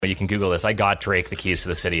You can Google this. I got Drake the keys to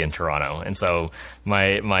the city in Toronto. And so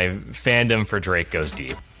my fandom for Drake goes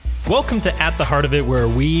deep. Welcome to At the Heart of It, where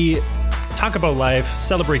we talk about life,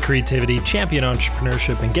 celebrate creativity, champion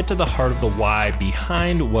entrepreneurship, and get to the heart of the why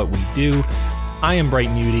behind what we do. I am Bright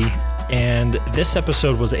Nudie, and this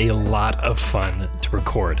episode was a lot of fun to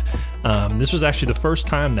record. This was actually the first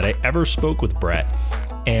time that I ever spoke with Brett,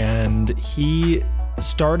 and he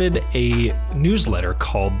started a newsletter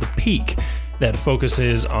called The Peak that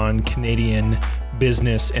focuses on Canadian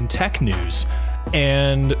business and tech news.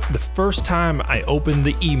 And the first time I opened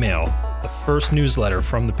the email, the first newsletter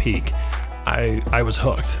from The Peak, I was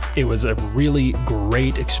hooked. It was a really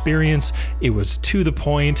great experience. It was to the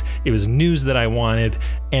point. It was news that I wanted,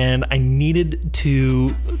 and I needed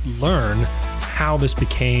to learn how this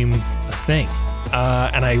became a thing.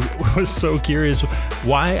 And I was so curious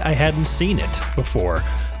why I hadn't seen it before.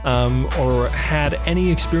 Or had any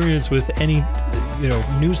experience with any,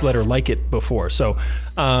 newsletter like it before. So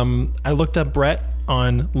I looked up Brett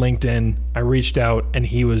on LinkedIn. I reached out, and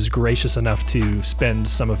he was gracious enough to spend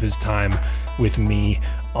some of his time with me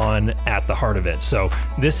on At the Heart of It. So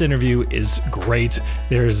this interview is great.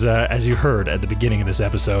 There's, as you heard at the beginning of this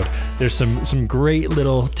episode, there's some great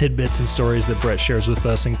little tidbits and stories that Brett shares with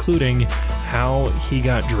us, including how he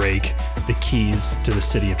got Drake the keys to the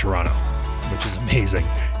city of Toronto, which is amazing.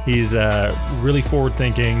 He's a really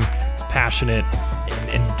forward-thinking, passionate,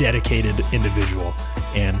 and dedicated individual,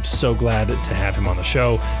 and I'm so glad to have him on the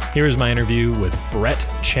show. Here is my interview with Brett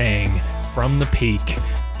Chang from The Peak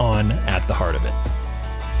on At the Heart of It.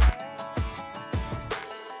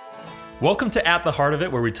 Welcome to At the Heart of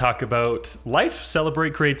It, where we talk about life,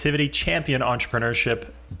 celebrate creativity, champion entrepreneurship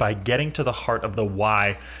by getting to the heart of the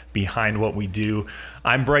why behind what we do.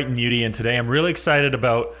 I'm Bright Nudie, and today I'm really excited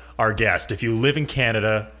about our guest. If you live in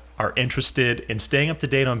Canada, are interested in staying up to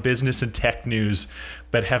date on business and tech news,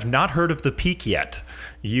 but have not heard of The Peak yet,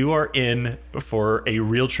 you are in for a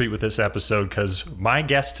real treat with this episode, because my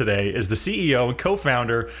guest today is the CEO and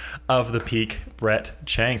co-founder of The Peak, Brett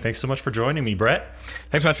Chang. Thanks so much for joining me, Brett.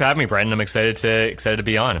 Thanks so much for having me, Brendan. I'm excited to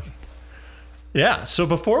be on. Yeah, so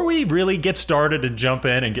before we really get started and jump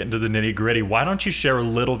in and get into the nitty gritty, why don't you share a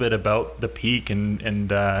little bit about The Peak and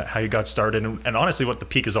how you got started and honestly what The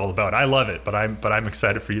Peak is all about? I love it, but I'm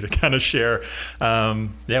excited for you to kind of share,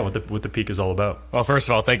 what The Peak is all about. Well, first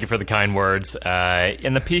of all, thank you for the kind words.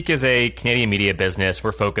 And The Peak is a Canadian media business.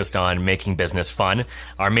 We're focused on making business fun.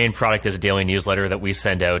 Our main product is a daily newsletter that we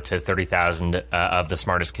send out to 30,000 of the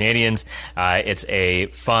smartest Canadians. It's a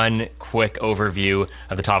fun, quick overview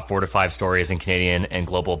of the top 4 to 5 stories in Canadian and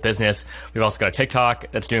global business. We've also got a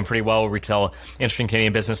TikTok that's doing pretty well, where we tell interesting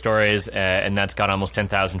Canadian business stories, and that's got almost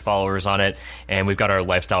 10,000 followers on it. And we've got our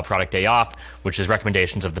lifestyle product Day Off, which is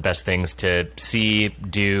recommendations of the best things to see,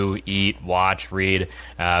 do, eat, watch, read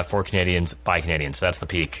for Canadians by Canadians. So that's The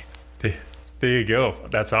Peak. There you go.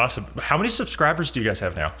 That's awesome. How many subscribers do you guys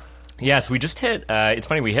have now? Yes, we just hit, it's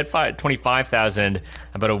funny, we hit 25,000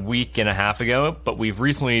 about a week and a half ago, but we've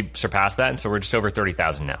recently surpassed that, and so we're just over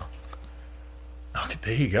 30,000 now. Okay,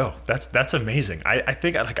 there you go. That's amazing. I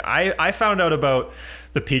think I found out about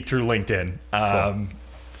The Peak through LinkedIn, Cool.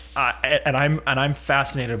 and I'm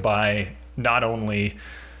fascinated by not only,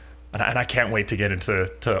 and I can't wait to get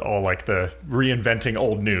into all like the reinventing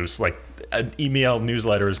old news. Like an email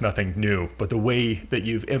newsletter is nothing new, but the way that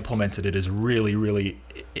you've implemented it is really, really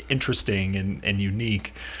interesting and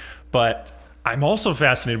unique. But I'm also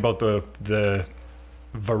fascinated about the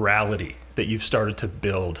virality that you've started to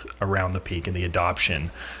build around The Peak and the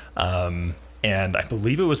adoption. And I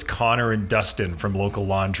believe it was Connor and Dustin from Local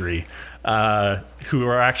Laundry, who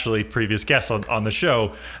are actually previous guests on the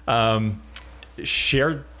show,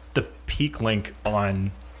 shared The Peak link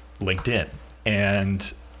on LinkedIn.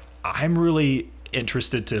 And I'm really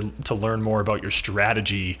interested to learn more about your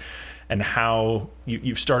strategy and how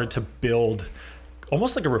you've started to build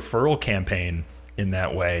almost like a referral campaign in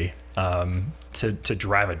that way, to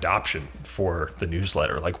drive adoption for the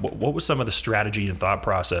newsletter. Like what was some of the strategy and thought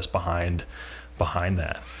process behind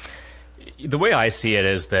that? The way I see it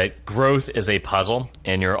is that growth is a puzzle,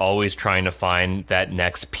 and you're always trying to find that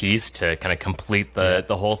next piece to kind of complete the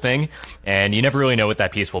whole thing, and you never really know what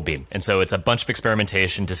that piece will be. And so it's a bunch of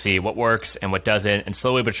experimentation to see what works and what doesn't, and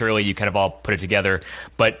slowly but surely you kind of all put it together.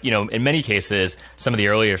 But in many cases, some of the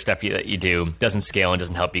earlier stuff that you do doesn't scale and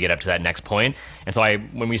doesn't help you get up to that next point. And so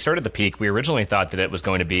when we started The Peak, we originally thought that it was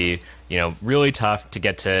going to be really tough to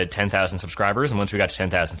get to 10,000 subscribers. And once we got to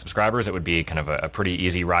 10,000 subscribers, it would be kind of a pretty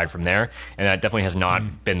easy ride from there. And that definitely has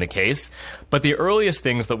not been the case. But the earliest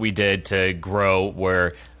things that we did to grow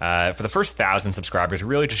were for the first 1,000 subscribers, we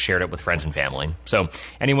really just shared it with friends and family. So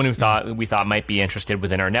anyone who we thought might be interested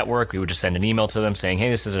within our network, we would just send an email to them saying, hey,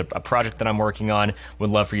 this is a project that I'm working on. Would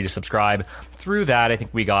love for you to subscribe. Through that, I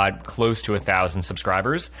think we got close to 1,000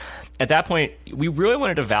 subscribers. At that point, we really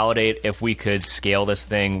wanted to validate if we could scale this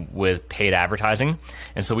thing with paid advertising.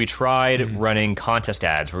 And so we tried running contest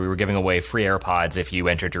ads where we were giving away free AirPods if you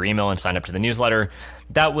entered your email and signed up to the newsletter.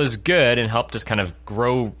 That was good and helped us kind of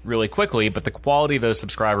grow really quickly, but the quality of those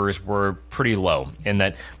subscribers were pretty low in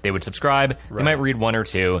that they would subscribe, they might read one or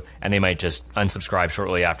two, and they might just unsubscribe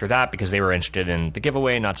shortly after that because they were interested in the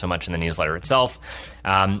giveaway, not so much in the newsletter itself.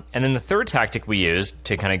 And then the third tactic we used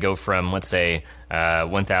to kind of go from, let's say,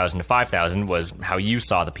 1,000 to 5,000 was how you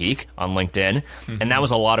saw the peak on LinkedIn. And that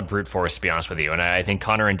was a lot of brute force, to be honest with you. And I think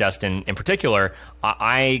Connor and Dustin in particular,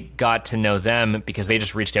 I got to know them because they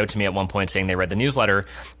just reached out to me at one point saying they read the newsletter.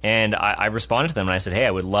 And I responded to them and I said, hey,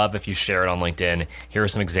 I would love if you share it on LinkedIn. Here are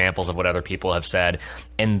some examples of what other people have said.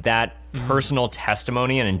 And that personal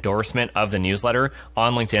testimony and endorsement of the newsletter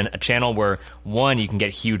on LinkedIn, a channel where, one, you can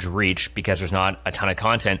get huge reach because there's not a ton of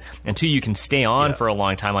content, and two, you can stay on for a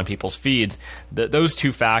long time on people's feeds. Those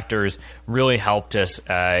two factors really helped us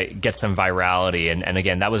get some virality. And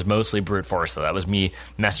again, that was mostly brute force, though. That was me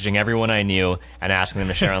messaging everyone I knew and asking them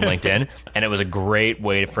to share on LinkedIn. And it was a great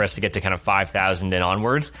way for us to get to kind of 5,000 and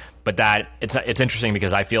onwards. But that it's interesting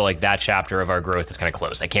because I feel like that chapter of our growth is kind of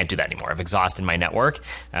closed. I can't do that anymore. I've exhausted my network.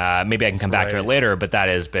 Maybe I can come back to it later, but that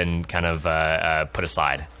has been kind of put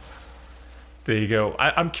aside. There you go.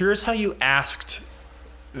 I'm curious how you asked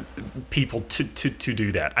people to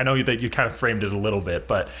do that. I know that you kind of framed it a little bit,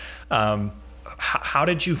 but how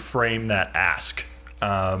did you frame that ask?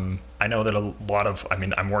 I know that a lot of,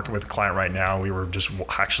 I'm working with a client right now. We were just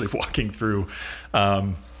actually walking through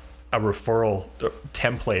a referral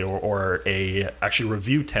template or a actually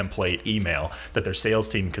review template email that their sales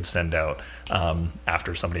team could send out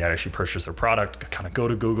after somebody had actually purchased their product, kind of go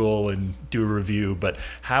to Google and do a review. But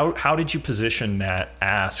how did you position that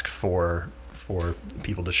ask for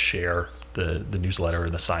people to share the newsletter or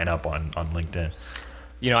the sign up on LinkedIn?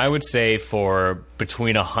 I would say for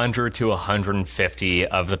between 100 to 150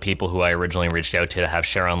 of the people who I originally reached out to have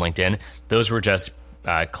share on LinkedIn, those were just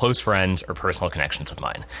close friends or personal connections of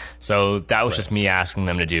mine. So that was just me asking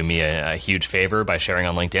them to do me a huge favor by sharing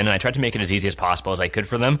on LinkedIn. And I tried to make it as easy as possible as I could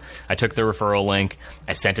for them. I took the referral link,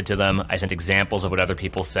 I sent it to them, I sent examples of what other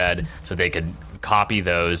people said so they could copy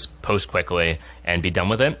those, post quickly, and be done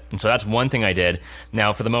with it. And so that's one thing I did.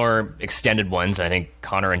 Now, for the more extended ones, I think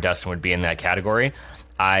Connor and Dustin would be in that category.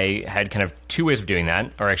 I had kind of two ways of doing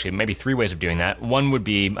that, or actually maybe three ways of doing that. One would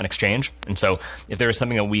be an exchange. And so if there was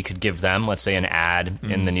something that we could give them, let's say an ad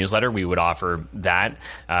in the newsletter, we would offer that.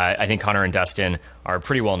 I think Connor and Dustin are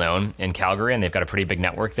pretty well known in Calgary, and they've got a pretty big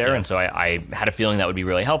network there. Yeah. And so I had a feeling that would be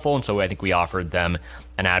really helpful. And so I think we offered them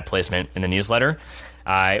an ad placement in the newsletter.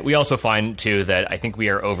 We also find, too, that I think we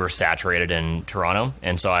are oversaturated in Toronto.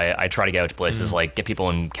 And so I try to get out to places like get people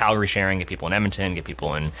in Calgary sharing, get people in Edmonton, get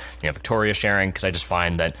people in Victoria sharing, because I just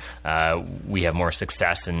find that we have more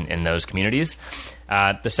success in those communities.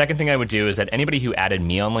 The second thing I would do is that anybody who added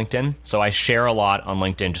me on LinkedIn, so I share a lot on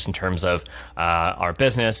LinkedIn just in terms of our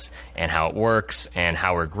business and how it works and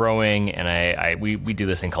how we're growing. And we do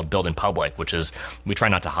this thing called Build in Public, which is we try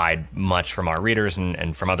not to hide much from our readers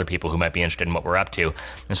and from other people who might be interested in what we're up to.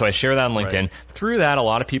 And so I share that on LinkedIn. Right. Through that, a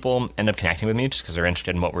lot of people end up connecting with me just because they're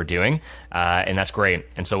interested in what we're doing. And that's great.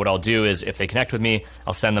 And so what I'll do is if they connect with me,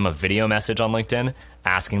 I'll send them a video message on LinkedIn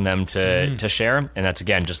asking them to share. And that's,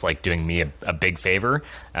 again, just like doing me a big favor.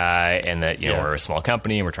 And that, we're a small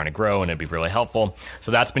company and we're trying to grow and it'd be really helpful.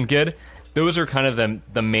 So that's been good. Those are kind of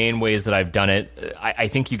the main ways that I've done it. I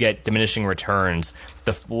think you get diminishing returns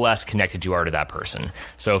the less connected you are to that person.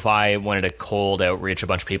 So if I wanted to cold outreach a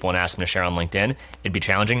bunch of people and ask them to share on LinkedIn, it'd be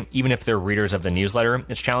challenging. Even if they're readers of the newsletter,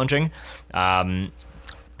 it's challenging.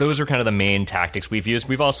 Those are kind of the main tactics we've used.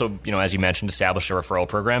 We've also, as you mentioned, established a referral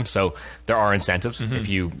program. So there are incentives. If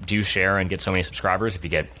you do share and get so many subscribers, if you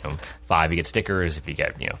get 5, you get stickers. If you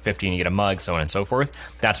get 15, you get a mug, so on and so forth.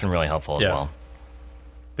 That's been really helpful as well.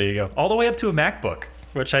 There you go. All the way up to a MacBook,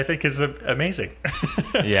 which I think is amazing.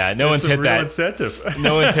 Yeah, no one's hit that incentive.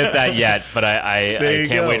 No one's hit that yet, but I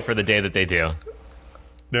can't wait for the day that they do.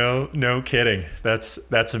 No kidding.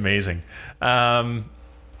 That's amazing.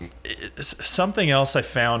 Something else I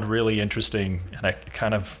found really interesting, and I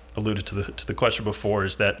kind of alluded to the question before,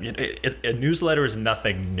 is that a newsletter is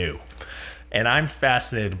nothing new, and I'm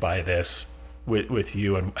fascinated by this with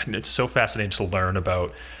you, and it's so fascinating to learn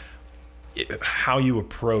about how you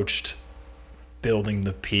approached building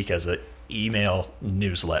the Peak as email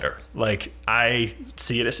newsletter. Like, I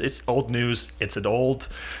see it as it's old news. It's an old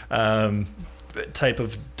type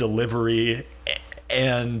of delivery,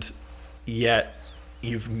 and yet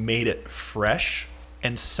you've made it fresh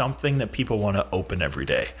and something that people want to open every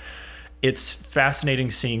day. It's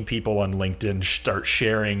fascinating seeing people on LinkedIn start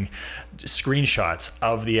sharing screenshots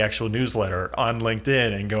of the actual newsletter on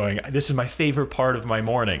LinkedIn and going, this is my favorite part of my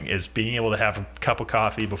morning, is being able to have a cup of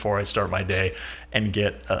coffee before I start my day and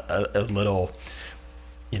get a little,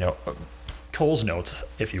 Coles Notes,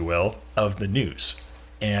 if you will, of the news.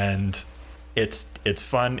 And it's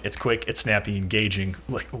fun, it's quick, it's snappy, engaging.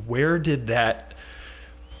 Like, where did that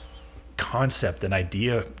concept and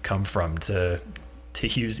idea come from to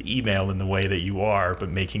use email in the way that you are, but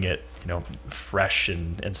making it, fresh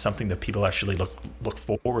and something that people actually look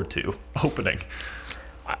forward to opening?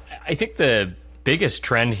 I think the biggest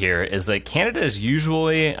trend here is that Canada is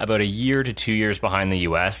usually about a year to 2 years behind the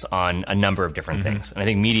US on a number of different things. And I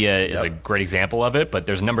think media is a great example of it, but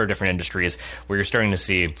there's a number of different industries where you're starting to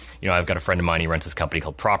see, I've got a friend of mine, he runs this company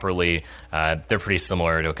called Properly. They're pretty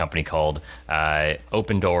similar to a company called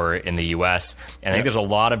Open Door in the US. And I think there's a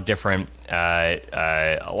lot of different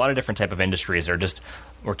type of industries that are just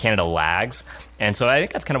where Canada lags. And so I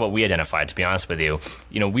think that's kind of what we identified, to be honest with you.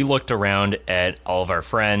 We looked around at all of our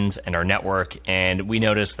friends and our network, and we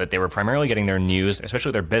noticed that they were primarily getting their news,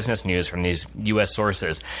 especially their business news, from these U.S.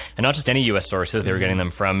 sources. And not just any U.S. sources, they were getting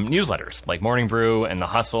them from newsletters like Morning Brew and The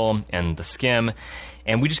Hustle and The Skim.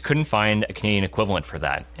 And we just couldn't find a Canadian equivalent for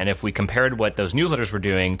that. And if we compared what those newsletters were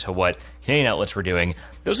doing to what Canadian outlets were doing,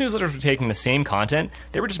 those newsletters were taking the same content.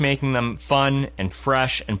 They were just making them fun and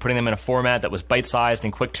fresh and putting them in a format that was bite-sized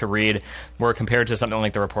and quick to read, where compared to something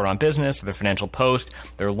like the Report on Business or the Financial Post,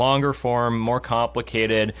 they're longer form, more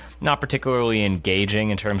complicated, not particularly engaging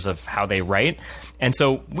in terms of how they write. And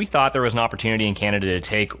so we thought there was an opportunity in Canada to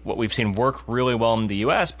take what we've seen work really well in the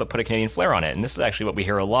US, but put a Canadian flair on it. And this is actually what we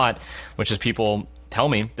hear a lot, which is people tell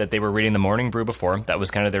me that they were reading the Morning Brew before. That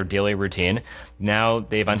was kind of their daily routine. Now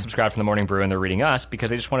they've unsubscribed from the Morning Brew and they're reading us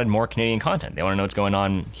because they just wanted more Canadian content. They want to know what's going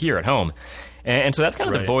on here at home. And so that's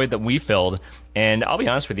kind of the void that we filled. And I'll be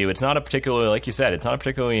honest with you, it's not a particularly, like you said, it's not a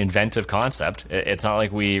particularly inventive concept. It's not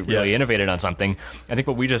like we really innovated on something. I think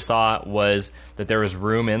what we just saw was that there was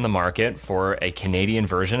room in the market for a Canadian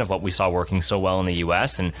version of what we saw working so well in the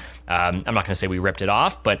US. And I'm not going to say we ripped it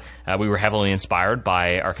off, but we were heavily inspired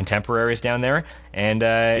by our contemporaries down there. And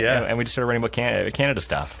we just started writing about Canada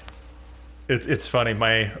stuff. It's funny.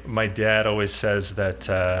 My dad always says that,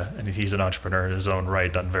 and he's an entrepreneur in his own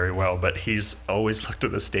right, done very well, but he's always looked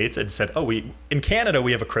at the States and said, in Canada,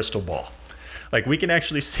 we have a crystal ball. Like, we can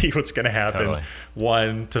actually see what's going to happen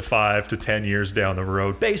 1 to 5 to 10 years down the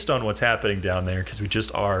road based on what's happening down there, because we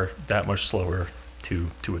just are that much slower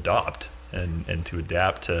to adopt and to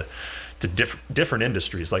adapt to different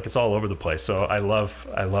industries. Like, it's all over the place. So I love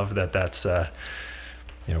that that's a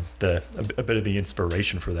bit of the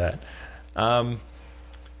inspiration for that.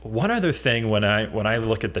 One other thing, when I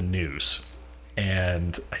look at the news,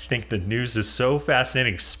 and I think the news is so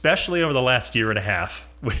fascinating, especially over the last year and a half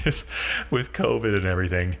with COVID and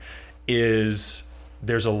everything, is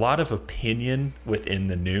there's a lot of opinion within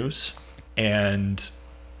the news. And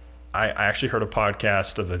I actually heard a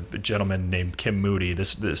podcast of a gentleman named Kim Moody.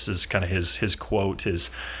 This is kind of his quote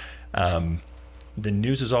is, the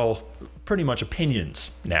news is all pretty much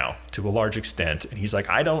opinions now to a large extent. And he's like,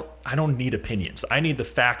 I don't need opinions. I need the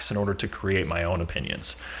facts in order to create my own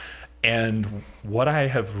opinions. And what I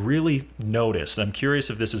have really noticed, and I'm curious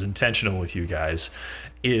if this is intentional with you guys,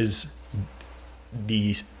 is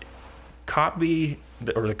the copy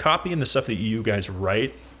and the stuff that you guys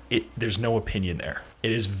write, there's no opinion there.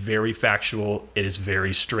 It is very factual. It is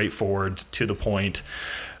very straightforward, to the point,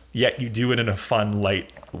 yet you do it in a fun, light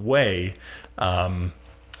way. That's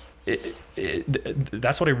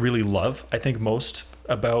what I really love, I think, most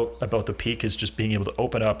about the Peak, is just being able to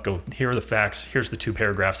open up, go, here are the facts, here's the 2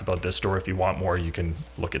 paragraphs about this story. If you want more, you can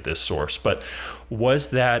look at this source. But was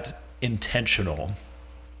that intentional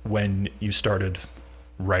when you started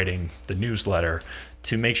writing the newsletter,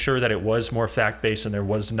 to make sure that it was more fact-based and there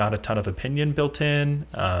was not a ton of opinion built in?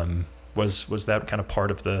 Was that kind of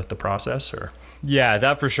part of the process, or? Yeah,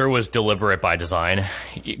 that for sure was deliberate by design.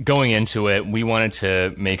 Going into it, we wanted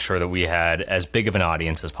to make sure that we had as big of an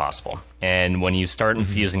audience as possible. And when you start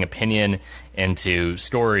infusing opinion into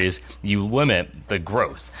stories, you limit the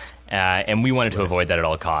growth. And we wanted to avoid that at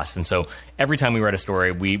all costs. And so every time we write a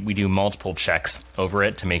story, we do multiple checks over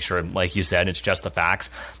it to make sure, like you said, it's just the facts.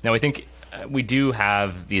 Now, I think we do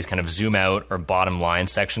have these kind of zoom out or bottom line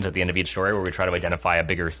sections at the end of each story where we try to identify a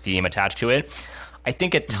bigger theme attached to it. I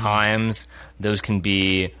think at times those can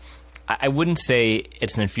be I wouldn't say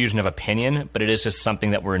it's an infusion of opinion, but it is just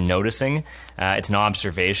something that we're noticing. It's an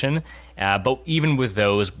observation. But even with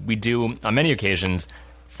those, we do, on many occasions,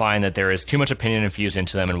 find that there is too much opinion infused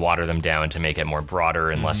into them and water them down to make it more broader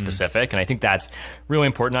and less specific. And I think that's really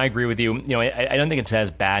important. I agree with you. You know, I don't think it's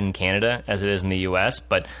as bad in Canada as it is in the US,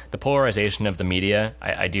 but the polarization of the media,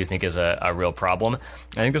 I do think is a real problem.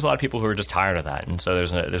 I think there's a lot of people who are just tired of that. And so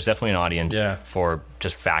there's definitely an audience for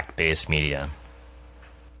just fact-based media.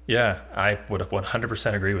 Yeah, I would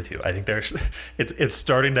 100% agree with you. I think it's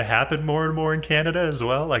starting to happen more and more in Canada as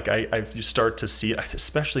well. Like you start to see,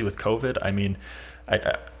 especially with COVID. I mean,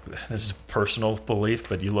 this is a personal belief,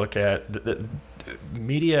 but you look at the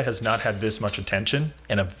media has not had this much attention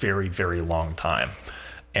in a very, very long time.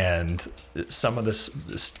 And some of the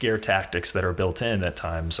scare tactics that are built in at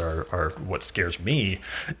times are what scares me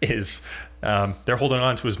is they're holding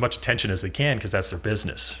on to as much attention as they can because that's their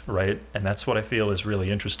business, right? And that's what I feel is really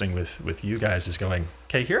interesting with you guys is going,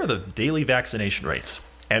 okay, here are the daily vaccination rates.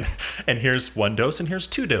 And here's 1 dose and here's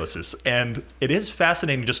 2 doses. And it is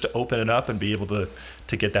fascinating just to open it up and be able to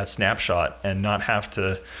get that snapshot and not have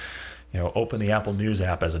to, open the Apple News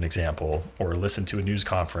app as an example or listen to a news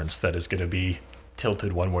conference that is going to be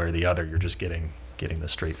tilted one way or the other. You're just getting the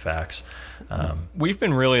straight facts. We've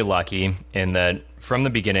been really lucky in that from the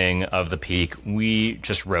beginning of the peak, we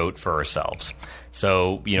just wrote for ourselves.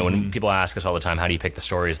 So, when people ask us all the time, how do you pick the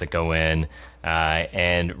stories that go in?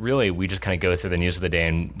 And really, we just kind of go through the news of the day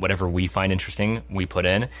and whatever we find interesting, we put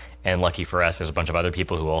in. And lucky for us, there's a bunch of other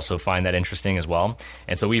people who also find that interesting as well.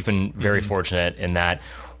 And so we've been very fortunate in that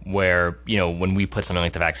where, when we put something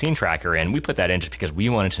like the vaccine tracker in, we put that in just because we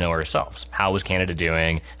wanted to know ourselves. How was Canada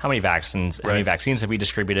doing? How many vaccines have we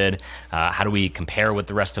distributed? How do we compare with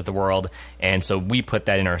the rest of the world? And so we put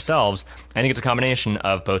that in ourselves. I think it's a combination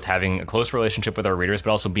of both having a close relationship with our readers, but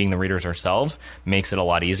also being the readers ourselves makes it a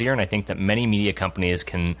lot easier. And I think that many media companies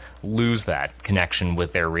can lose that connection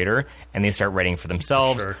with their reader and they start writing for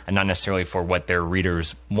themselves and not necessarily for what their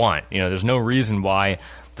readers want. There's no reason why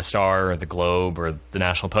the Star or the Globe or the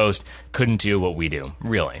National Post couldn't do what we do,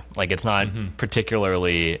 really. Like, it's not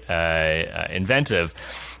particularly inventive.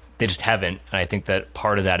 They just haven't. And I think that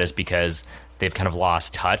part of that is because they've kind of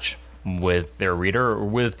lost touch with their reader or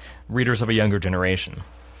with readers of a younger generation.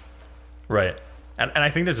 Right. And I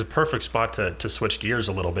think this is a perfect spot to switch gears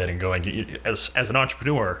a little bit and going, as an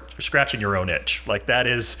entrepreneur, you're scratching your own itch. Like, that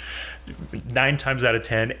is 9 times out of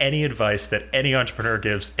 10, any advice that any entrepreneur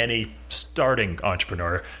gives, any starting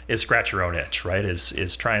entrepreneur, is scratch your own itch, right?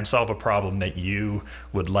 Is try and solve a problem that you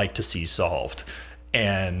would like to see solved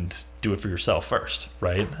and do it for yourself first,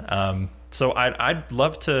 right? So I'd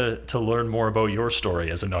love to learn more about your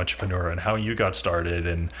story as an entrepreneur and how you got started.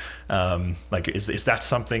 And is that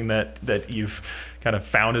something that you've kind of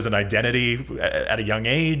found as an identity at a young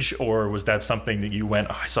age, or was that something that you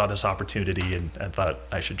went, I saw this opportunity and thought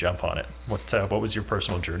I should jump on it? What was your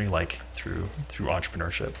personal journey like through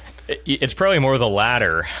entrepreneurship? It's probably more the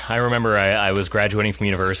latter. I remember I was graduating from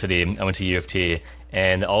university. I went to U of T.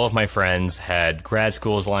 And all of my friends had grad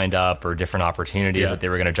schools lined up or different opportunities that they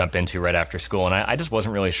were going to jump into right after school. And I just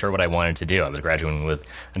wasn't really sure what I wanted to do. I was graduating with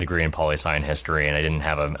a degree in poli-sci and history, and I didn't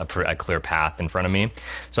have a clear path in front of me.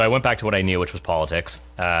 So I went back to what I knew, which was politics.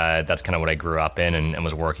 That's kind of what I grew up in and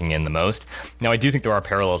was working in the most. Now, I do think there are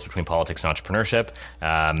parallels between politics and entrepreneurship,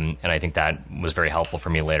 and I think that was very helpful for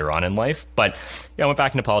me later on in life. But I went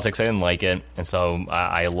back into politics. I didn't like it, and so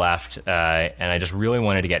I left, and I just really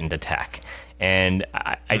wanted to get into tech. And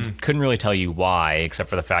I couldn't really tell you why,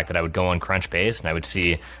 except for the fact that I would go on Crunchbase and I would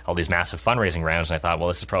see all these massive fundraising rounds, and I thought, well,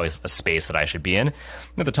 this is probably a space that I should be in.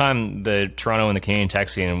 At the time, the Toronto and the Canadian tech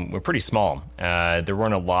scene were pretty small. There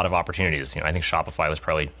weren't a lot of opportunities. I think Shopify was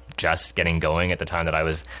probably just getting going at the time that I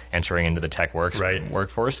was entering into the tech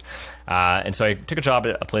workforce. And so I took a job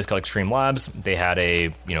at a place called Extreme Labs. They had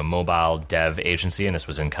a mobile dev agency, and this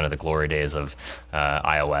was in kind of the glory days of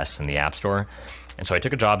iOS and the App Store. And so I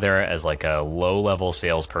took a job there as like a low-level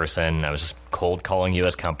salesperson. I was just cold calling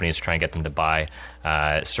U.S. companies to try and get them to buy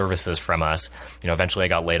services from us. Eventually I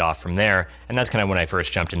got laid off from there, and that's kind of when I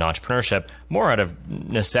first jumped into entrepreneurship, more out of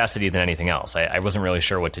necessity than anything else. I wasn't really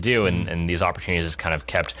sure what to do, and these opportunities just kind of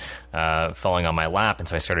kept falling on my lap. And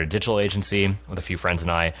so I started a digital agency with a few friends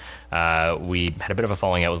and I. We had a bit of a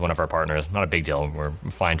falling out with one of our partners. Not a big deal. We're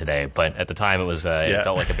fine today, but at the time it was it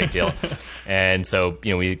felt like a big deal. And so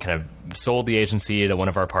we kind of sold the agency to one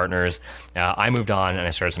of our partners. I moved on and I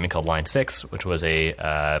started something called Line 6, which was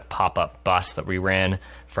a pop-up bus that we ran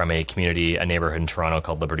from a neighborhood in Toronto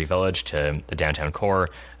called Liberty Village to the downtown core.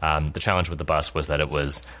 The challenge with the bus was that it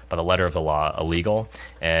was, by the letter of the law, illegal,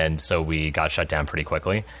 and so we got shut down pretty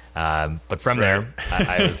quickly. But from there,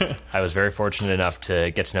 I was very fortunate enough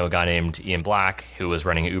to get to know a guy named Ian Black, who was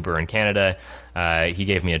running Uber in Canada. He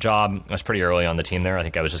gave me a job. I was pretty early on the team there. I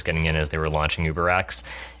think I was just getting in as they were launching UberX,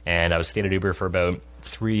 and I was stayed at Uber for about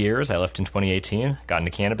 3 years. I left in 2018, got into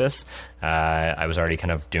cannabis. I was already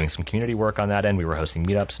kind of doing some community work on that end. We were hosting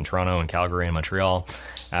meetups in Toronto and Calgary and Montreal,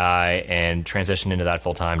 and transitioned into that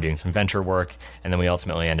full time, doing some venture work. And then we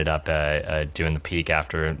ultimately ended up doing the Peak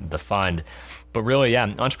after the fund. But really, yeah,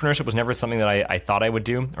 entrepreneurship was never something that I thought I would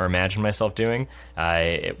do or imagined myself doing.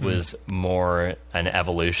 It was more an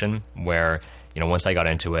evolution where, once I got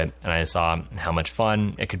into it and I saw how much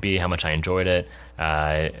fun it could be, how much I enjoyed it,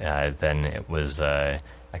 then it was, I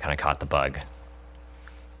kind of caught the bug.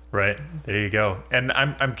 Right. There you go. And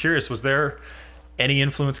I'm curious, was there any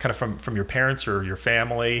influence kind of from your parents or your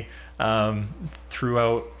family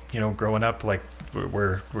throughout, growing up? Like,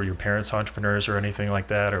 were your parents entrepreneurs or anything like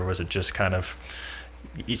that? Or was it just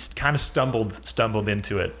you stumbled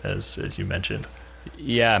into it, as you mentioned?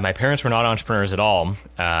 Yeah, my parents were not entrepreneurs at all.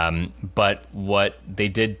 But what they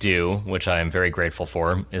did do, which I am very grateful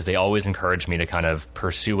for, is they always encouraged me to kind of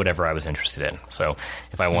pursue whatever I was interested in. So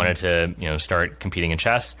if I wanted to, start competing in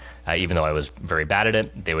chess, even though I was very bad at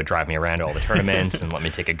it, they would drive me around to all the tournaments and let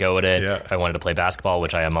me take a go at it. Yeah. If I wanted to play basketball,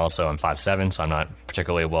 which I am also, I'm 5'7", so I'm not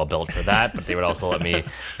particularly well built for that, but they would also let me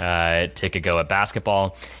take a go at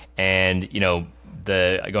basketball. And,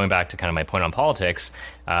 going back to kind of my point on politics,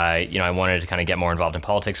 I wanted to kind of get more involved in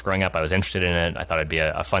politics growing up. I was interested in it. I thought it'd be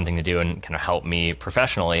a fun thing to do and kind of help me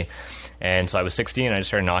professionally. And so I was 16 and I just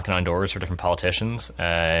started knocking on doors for different politicians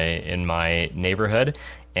in my neighborhood.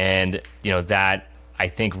 And, that I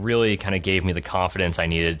think really kind of gave me the confidence I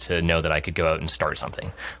needed to know that I could go out and start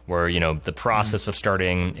something. Where, the process of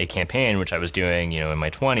starting a campaign, which I was doing, in my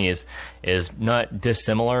 20s, is not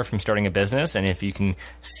dissimilar from starting a business. And if you can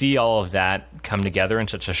see all of that come together in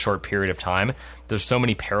such a short period of time, there's so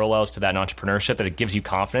many parallels to that in entrepreneurship that it gives you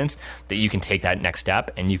confidence that you can take that next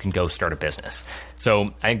step and you can go start a business.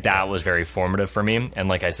 So I think that was very formative for me. And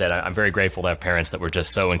like I said, I'm very grateful to have parents that were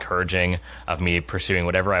just so encouraging of me pursuing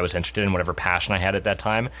whatever I was interested in, whatever passion I had at that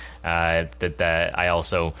time, that I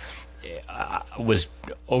also was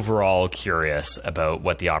overall curious about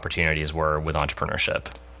what the opportunities were with entrepreneurship.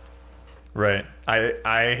 Right.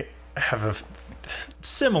 I have a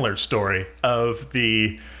similar story of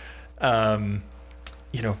the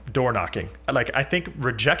door knocking. Like, I think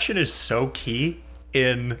rejection is so key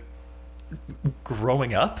in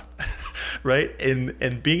growing up, right?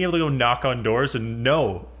 And being able to go knock on doors and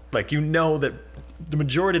know that the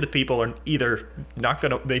majority of the people are either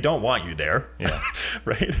they don't want you there,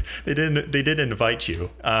 right? They didn't invite you,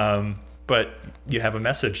 but you have a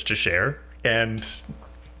message to share, and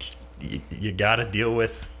you got to deal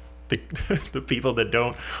with the people that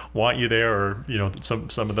don't want you there, or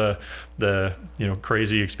some of the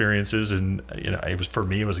crazy experiences. And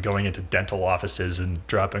it was going into dental offices and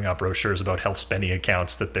dropping off brochures about health spending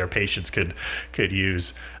accounts that their patients could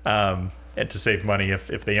use, and to save money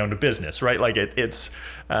if they owned a business, right? Like it's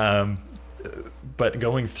but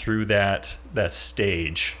going through that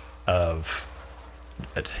stage of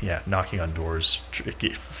knocking on doors,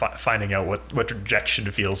 finding out what rejection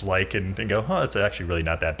feels like, and go, it's actually really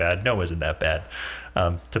not that bad. No, isn't that bad?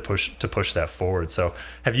 To push that forward. So,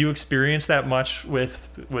 have you experienced that much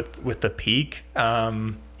with the Peak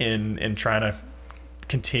in trying to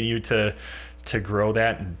continue to grow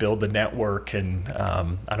that and build the network? And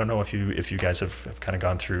I don't know if you guys have kind of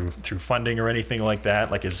gone through funding or anything like that.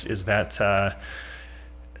 Like, is that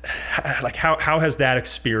like how has that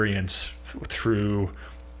experience through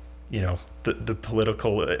the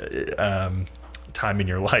political time in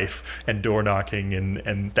your life and door knocking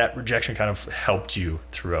and that rejection kind of helped you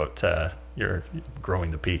throughout your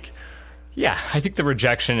growing the Peak? Yeah, I think the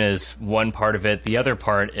rejection is one part of it. The other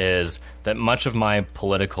part is that much of my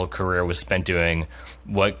political career was spent doing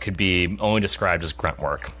what could be only described as grunt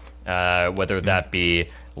work, whether that be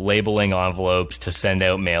labeling envelopes to send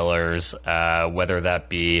out mailers, whether that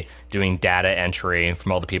be doing data entry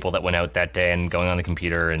from all the people that went out that day and going on the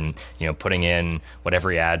computer and putting in what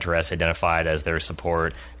every address identified as their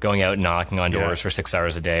support, going out and knocking on doors for 6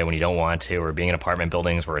 hours a day when you don't want to, or being in apartment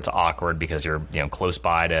buildings where it's awkward because you're close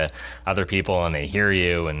by to other people and they hear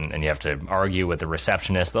you and you have to argue with the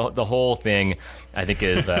receptionist. The whole thing, I think,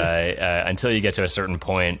 is until you get to a certain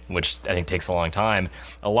point, which I think takes a long time,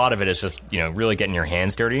 a lot of it is just really getting your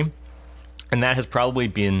hands dirty. And that has probably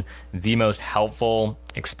been the most helpful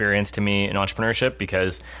experience to me in entrepreneurship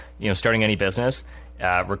because, starting any business,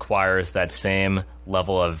 requires that same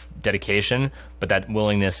level of dedication, but that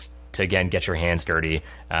willingness to, again, get your hands dirty.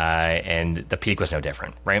 And the Peak was no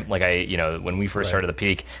different, right? Like when we first started the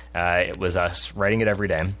Peak, it was us writing it every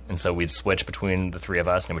day. And so we'd switch between the three of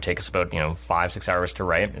us, and it would take us about, 5-6 hours to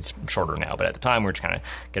write. It's shorter now, but at the time we were just kind of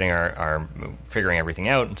getting our figuring everything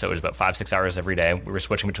out. And so it was about 5-6 hours every day. We were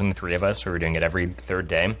switching between the three of us. We were doing it every third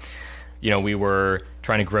day. We were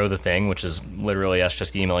trying to grow the thing, which is literally us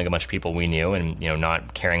just emailing a bunch of people we knew and,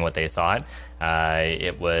 not caring what they thought.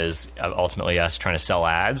 It was ultimately us trying to sell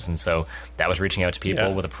ads. And so that was reaching out to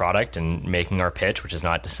people with a product and making our pitch, which is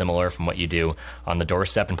not dissimilar from what you do on the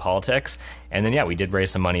doorstep in politics. And then, we did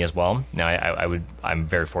raise some money as well. Now, I'm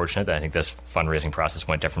very fortunate that I think this fundraising process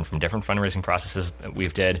went different from different fundraising processes that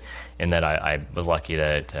we've did, in that I was lucky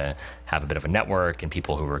to have a bit of a network and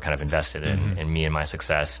people who were kind of invested in me and my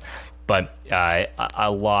success. But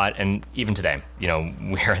a lot, and even today,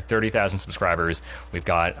 we're at 30,000 subscribers. We've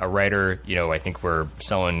got a writer, I think we're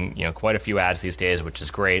selling, quite a few ads these days, which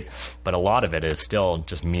is great. But a lot of it is still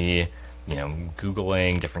just me,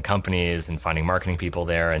 Googling different companies and finding marketing people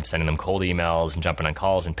there and sending them cold emails and jumping on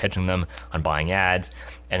calls and pitching them on buying ads.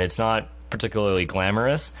 And it's not particularly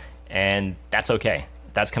glamorous, and that's okay.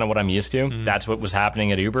 That's kind of what I'm used to. That's what was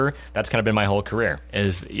happening at Uber. That's kind of been my whole career,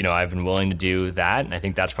 is, I've been willing to do that. And I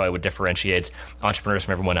think that's probably what differentiates entrepreneurs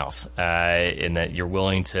from everyone else, in that you're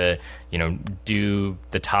willing to, do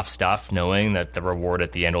the tough stuff, knowing that the reward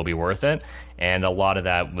at the end will be worth it. And a lot of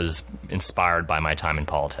that was inspired by my time in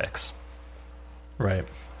politics. Right.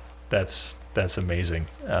 That's amazing.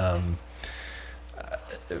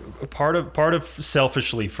 Part of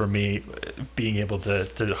selfishly for me, being able to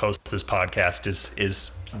host this podcast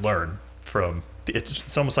is learn from.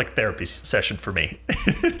 It's almost like therapy session for me,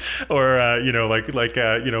 or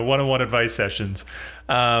one-on-one advice sessions.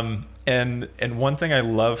 And one thing I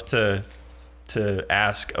love to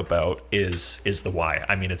ask about is the why.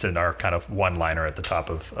 I mean, it's in our kind of one-liner at the top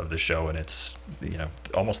of the show, and it's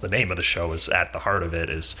almost the name of the show is at the heart of it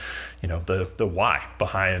is the why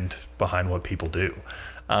behind what people do.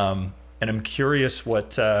 And I'm curious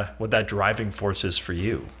what that driving force is for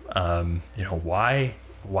you.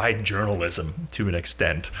 Why journalism to an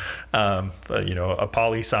extent? A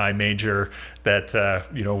poli-sci major that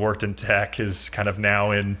worked in tech is kind of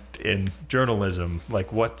now in journalism.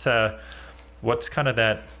 Like what's kind of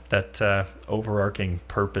that overarching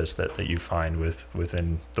purpose that you find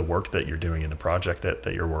within the work that you're doing in the project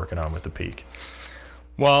that you're working on with the Peak?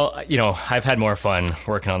 Well, I've had more fun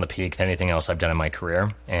working on the Peak than anything else I've done in my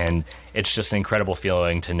career. And it's just an incredible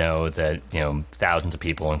feeling to know that, thousands of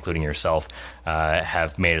people, including yourself,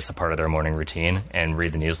 have made us a part of their morning routine and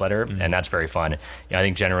read the newsletter. And that's very fun. I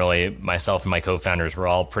think generally myself and my co-founders were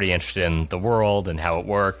all pretty interested in the world and how it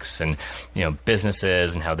works and,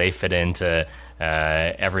 businesses and how they fit into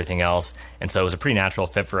everything else. And so it was a pretty natural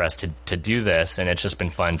fit for us to do this. And it's just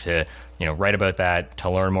been fun to, write about that,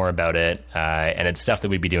 to learn more about it. And it's stuff that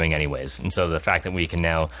we'd be doing anyways. And so the fact that we can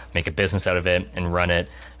now make a business out of it and run it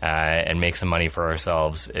and make some money for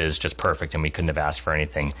ourselves is just perfect. And we couldn't have asked for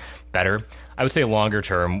anything better. I would say longer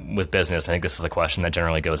term with business, I think this is a question that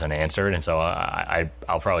generally goes unanswered. And so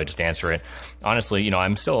I'll probably just answer it. Honestly,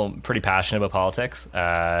 I'm still pretty passionate about politics.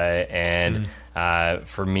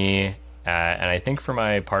 For me, and I think for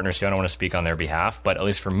my partners too, I don't want to speak on their behalf, but at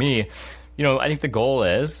least for me, I think the goal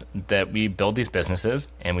is that we build these businesses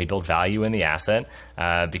and we build value in the asset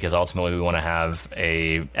because ultimately we want to have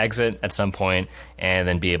a exit at some point and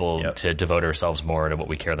then be able to devote ourselves more to what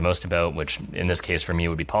we care the most about, which in this case for me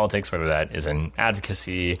would be politics, whether that is in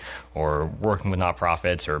advocacy or working with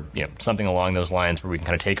nonprofits or something along those lines where we can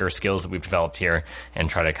kind of take our skills that we've developed here and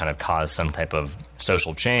try to kind of cause some type of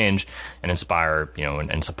social change and inspire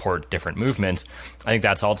and support different movements. I think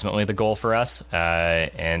that's ultimately the goal for us.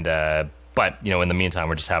 But, in the meantime,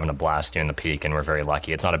 we're just having a blast doing the Peak, and we're very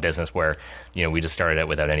lucky. It's not a business where, we just started it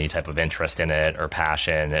without any type of interest in it or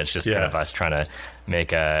passion. It's just kind of us trying to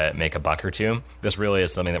make a buck or two. This really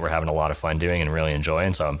is something that we're having a lot of fun doing and really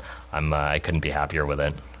enjoying. So I couldn't be happier with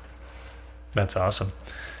it. That's awesome.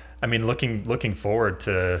 I mean, looking forward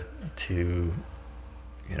to 10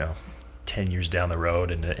 years down the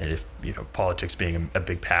road, and if politics being a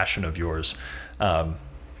big passion of yours.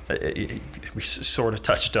 We sort of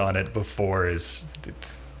touched on it before, is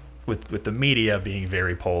with the media being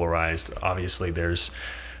very polarized. Obviously, there's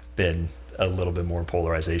been a little bit more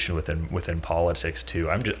polarization within politics too.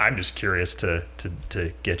 I'm just curious to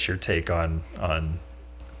get your take on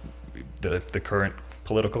the current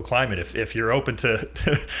political climate, if you're open to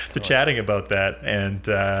chatting about that,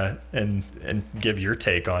 and give your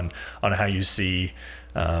take on how you see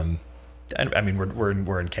I mean, we're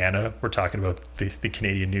in Canada. We're talking about the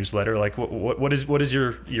Canadian newsletter. Like, what is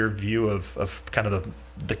your view of kind of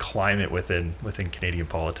the climate within Canadian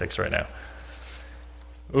politics right now?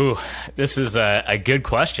 Ooh, this is a good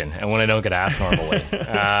question, and one I don't get asked normally.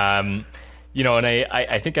 You know, and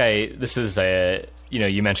I think this is a, you know,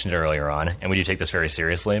 you mentioned it earlier on, and we do take this very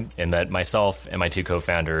seriously, in that myself and my two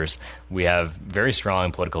co-founders, we have very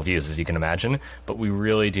strong political views, as you can imagine, but we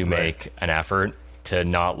really do make an effort to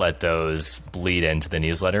not let those bleed into the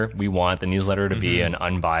newsletter. We want the newsletter to be an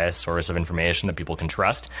unbiased source of information that people can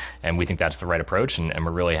trust, and we think that's the right approach, and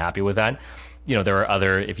we're really happy with that. You know, there are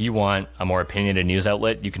other, if you want a more opinionated news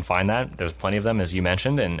outlet, you can find that. There's plenty of them, as you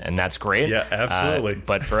mentioned, and that's great. Yeah, absolutely.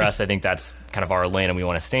 But for us, I think that's kind of our lane, and we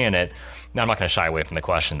want to stay in it. Now, I'm not going to shy away from the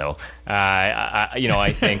question, though.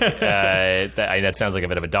 I think that sounds like a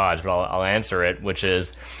bit of a dodge, but I'll answer it, which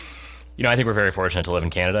is, you know, I think we're very fortunate to live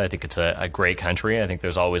in Canada. I think it's a great country. I think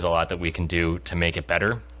there's always a lot that we can do to make it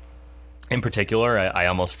better. In particular, I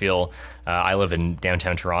almost feel, I live in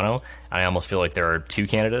downtown Toronto, and I almost feel like there are two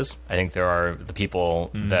Canadas. I think there are the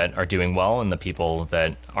people that are doing well and the people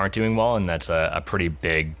that aren't doing well, and that's a pretty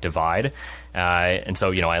big divide. And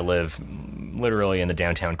so, you know, I live literally in the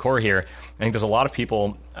downtown core here. I think there's a lot of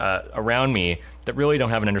people around me that really don't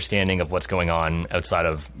have an understanding of what's going on outside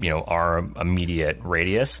of, you know, our immediate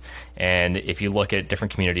radius. And if you look at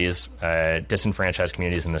different communities, disenfranchised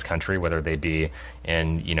communities in this country, whether they be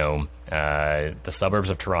in, you know, the suburbs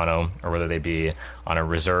of Toronto, or whether they be on a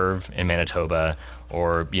reserve in Manitoba,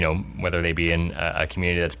 or, you know, whether they be in a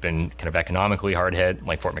community that's been kind of economically hard hit,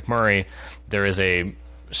 like Fort McMurray, there is a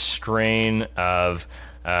strain of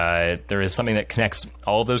there is something that connects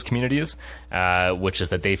all of those communities, which is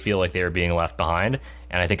that they feel like they are being left behind.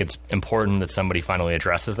 And I think it's important that somebody finally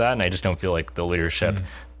addresses that. And I just don't feel like the leadership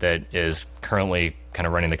that is currently kind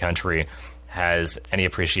of running the country has any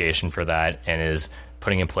appreciation for that, and is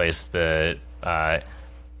putting in place the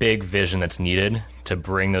big vision that's needed to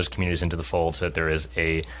bring those communities into the fold, so that there is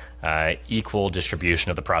a equal distribution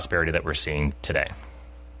of the prosperity that we're seeing today.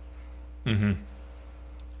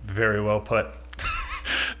 Very well put.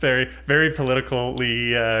 Very, very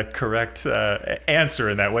politically correct answer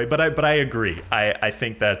in that way, but I agree. I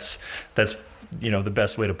think that's you know, the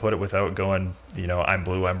best way to put it, without going, you know, I'm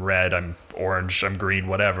blue, I'm red, I'm orange, I'm green,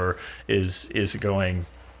 whatever, is going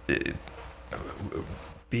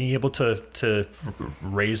being able to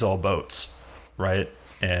raise all boats, right,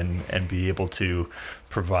 and be able to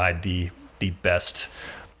provide the best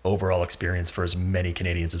overall experience for as many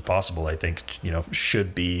Canadians as possible, I think, you know,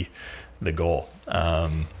 should be the goal.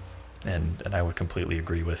 And I would completely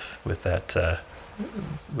agree with that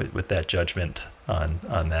with that judgment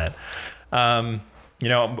on that. You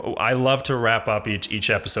know, I love to wrap up each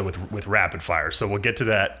episode with rapid fire, so we'll get to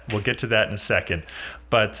that. We'll get to that in a second.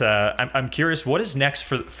 But I'm curious, what is next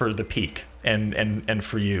for the Peak and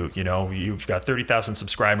for you? You know, you've got 30,000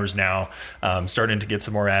 subscribers now, starting to get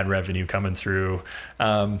some more ad revenue coming through.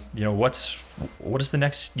 You know, what does the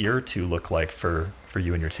next year or two look like for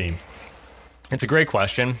you and your team? It's a great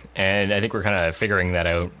question, and I think we're kind of figuring that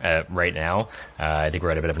out right now. I think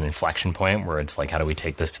we're at a bit of an inflection point where it's like, how do we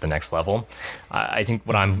take this to the next level? I think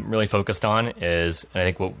what I'm really focused on is, and I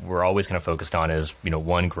think what we're always kind of focused on is, you know,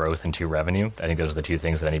 one, growth, and two, revenue. I think those are the two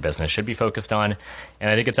things that any business should be focused on. And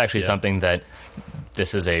I think it's actually something that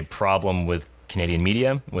this is a problem with Canadian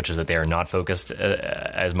media, which is that they are not focused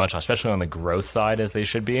as much, especially on the growth side, as they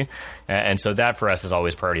should be. And so that for us is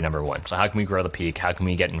always priority number one. So how can we grow the Peak? How can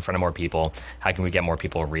we get in front of more people? How can we get more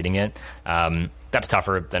people reading it? That's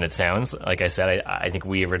tougher than it sounds. Like I said, I think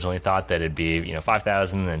we originally thought that it'd be, you know,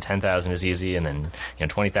 5,000 and 10,000 is easy, and then, you know,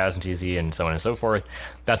 20,000 is easy, and so on and so forth.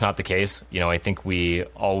 That's not the case. You know, I think we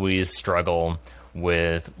always struggle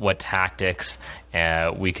with what tactics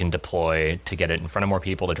we can deploy to get it in front of more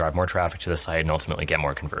people, to drive more traffic to the site, and ultimately get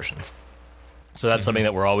more conversions. So that's something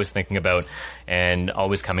that we're always thinking about, and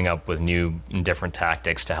always coming up with new and different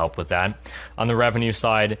tactics to help with that. On the revenue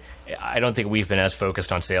side, I don't think we've been as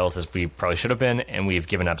focused on sales as we probably should have been, and we've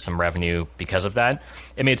given up some revenue because of that.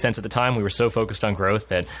 It made sense at the time. We were so focused on growth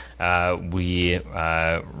that we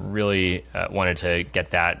really wanted to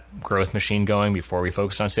get that growth machine going before we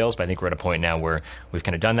focused on sales. But I think we're at a point now where we've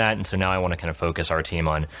kind of done that, and so now I want to kind of focus our team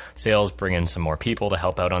on sales, bring in some more people to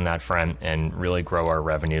help out on that front, and really grow our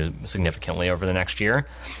revenue significantly over the next year.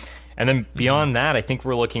 And then beyond that, I think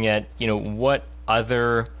we're looking at, you know, what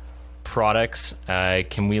other products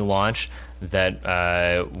can we launch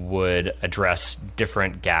that would address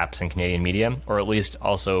different gaps in Canadian media, or at least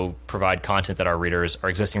also provide content that our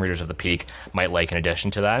existing readers of The Peak might like in addition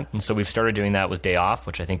to that. And so we've started doing that with Day Off,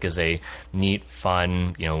 which I think is a neat,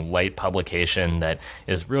 fun, light publication that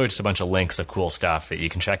is really just a bunch of links of cool stuff that you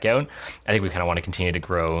can check out. I think we kind of want to continue to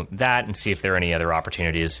grow that and see if there are any other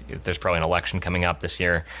opportunities. There's probably an election coming up this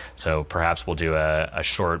year, so perhaps we'll do a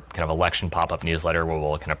short kind of election pop-up newsletter where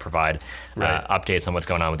we'll kind of provide updates on what's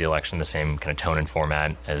going on with the election, the same kind of tone and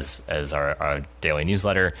format as our daily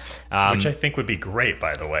newsletter. Which I think would be great,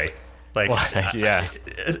 by the way. Yeah.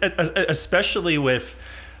 Especially with,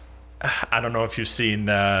 I don't know if you've seen,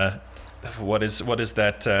 what is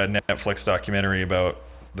that Netflix documentary about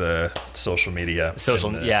the social media? Social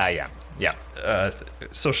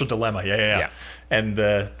Dilemma, yeah. And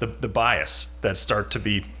the bias that start to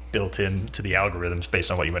be built into the algorithms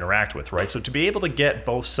based on what you interact with, right? So to be able to get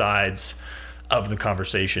both sides of the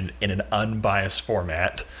conversation in an unbiased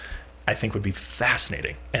format, I think would be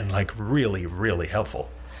fascinating and really, really helpful.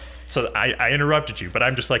 So I interrupted you, but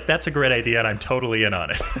I'm just like, that's a great idea, and I'm totally in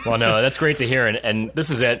on it. Well, no, that's great to hear. And this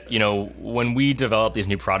is it. When we develop these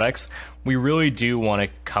new products, we really do want to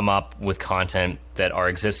come up with content that our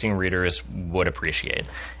existing readers would appreciate.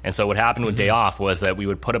 And so what happened with Day Off was that we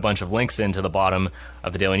would put a bunch of links into the bottom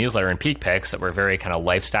of the daily newsletter in Peak Picks that were very kind of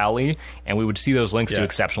lifestyle-y, and we would see those links do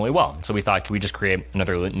exceptionally well. So we thought, could we just create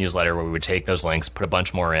another newsletter where we would take those links, put a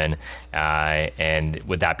bunch more in, and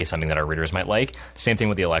would that be something that our readers might like? Same thing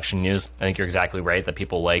with the election news. I think you're exactly right that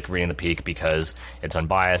people like reading the Peak because it's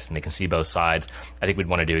unbiased and they can see both sides. I think we'd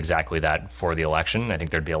want to do exactly that for the election. I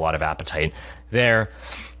think there'd be a lot of appetite there.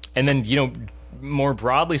 And then, more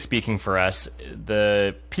broadly speaking for us,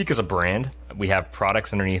 the Peak is a brand. We have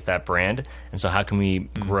products underneath that brand. And so how can we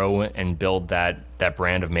grow and build that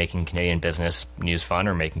brand of making Canadian business news fun,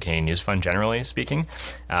 or making Canadian news fun, generally speaking?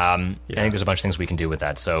 I think there's a bunch of things we can do with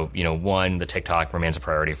that. So, one, the TikTok remains a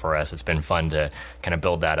priority for us. It's been fun to kind of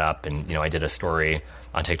build that up. And, I did a story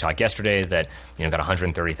on TikTok yesterday that, got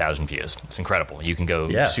 130,000 views. It's incredible. You can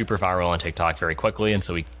go super viral on TikTok very quickly. And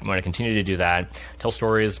so we want to continue to do that, tell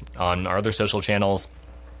stories on our other social channels,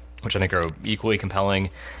 which I think are equally compelling.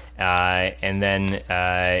 And then,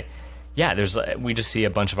 we just see a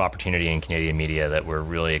bunch of opportunity in Canadian media that we're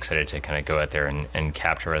really excited to kind of go out there and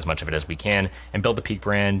capture as much of it as we can and build the Peak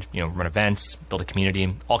brand, run events, build a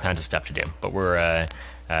community, all kinds of stuff to do. But we're,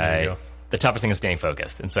 the toughest thing is staying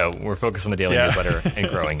focused. And so we're focused on the daily newsletter and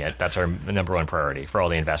growing it. That's our number one priority for all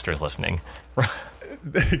the investors listening.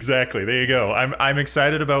 Exactly. There you go. I'm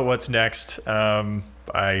excited about what's next. Like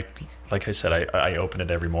I said, I open it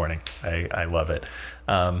every morning. I love it.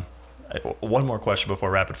 One more question before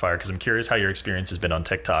rapid fire, because I'm curious how your experience has been on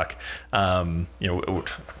TikTok. At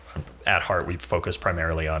heart, we focus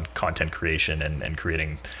primarily on content creation and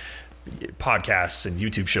creating podcasts and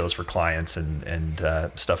YouTube shows for clients and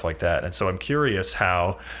stuff like that. And so I'm curious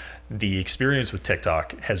how the experience with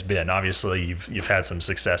TikTok has been. Obviously, you've had some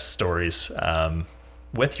success stories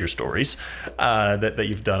with your stories that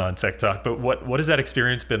you've done on TikTok. But what has that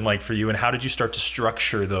experience been like for you, and how did you start to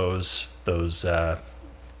structure those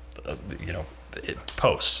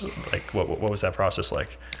posts? Like, what was that process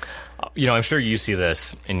like? I'm sure you see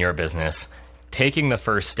this in your business. Taking the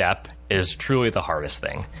first step is truly the hardest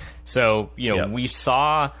thing. So,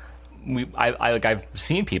 I've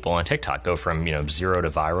seen people on TikTok go from, 0 to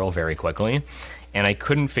viral very quickly, and I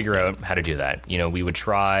couldn't figure out how to do that. We would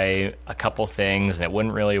try a couple things and it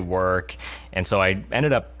wouldn't really work. And so I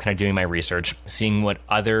ended up kind of doing my research, seeing what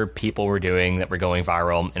other people were doing that were going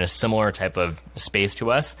viral in a similar type of space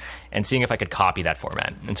to us, and seeing if I could copy that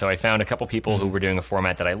format. And so I found a couple people who were doing a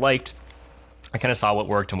format that I liked. I kind of saw what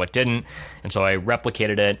worked and what didn't, and so I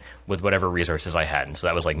replicated it with whatever resources I had. And so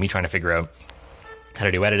that was like me trying to figure out how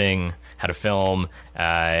to do editing, how to film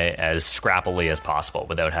as scrappily as possible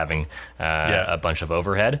without having a bunch of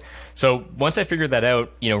overhead. So once I figured that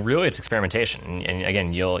out, really it's experimentation. And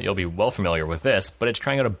again, you'll be well familiar with this, but it's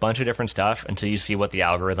trying out a bunch of different stuff until you see what the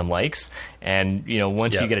algorithm likes. And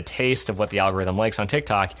once you get a taste of what the algorithm likes on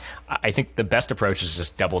TikTok, I think the best approach is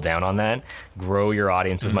just double down on that, grow your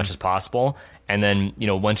audience as much as possible. And then,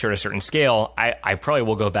 once you're at a certain scale, I probably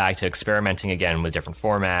will go back to experimenting again with different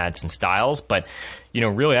formats and styles. But,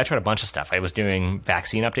 really, I tried a bunch of stuff. I was doing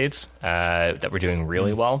vaccine updates that were doing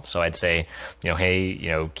really well. So I'd say,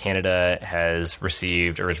 hey, Canada has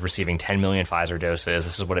received or is receiving 10 million Pfizer doses.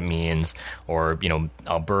 This is what it means. Or,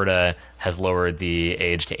 Alberta has lowered the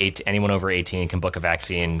age to 8. Anyone over 18 can book a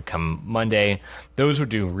vaccine come Monday. Those would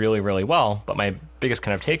do really, really well. But my biggest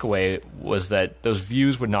kind of takeaway was that those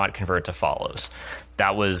views would not convert to follows.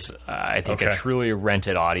 that was, I think, a truly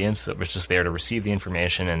rented audience that was just there to receive the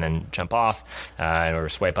information and then jump off or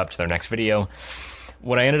swipe up to their next video.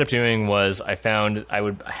 What I ended up doing was I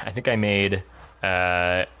made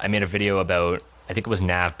a video about, I think it was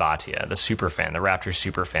Nav Bhatia, the superfan, the Raptors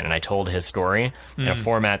superfan, and I told his story in a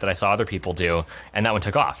format that I saw other people do, and that one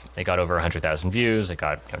took off. It got over 100,000 views, it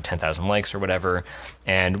got 10,000 likes or whatever,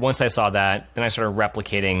 and once I saw that, then I started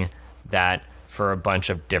replicating that for a bunch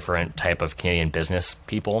of different type of Canadian business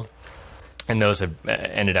people, and those have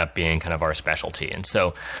ended up being kind of our specialty. And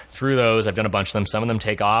so through those, I've done a bunch of them. Some of them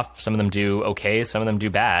take off, some of them do okay, some of them do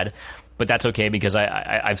bad. But that's okay because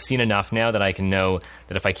I've seen enough now that I can know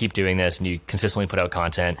that if I keep doing this and you consistently put out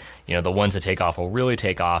content, the ones that take off will really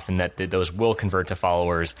take off, and that those will convert to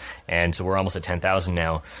followers. And so we're almost at 10,000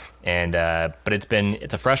 now. And but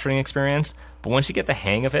it's a frustrating experience. But once you get the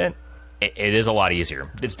hang of it, it is a lot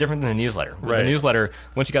easier. It's different than the newsletter. With the newsletter,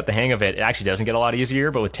 once you got the hang of it, it actually doesn't get a lot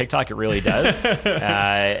easier. But with TikTok, it really does.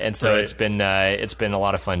 And so it's been a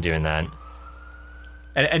lot of fun doing that.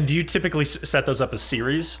 And do you typically set those up as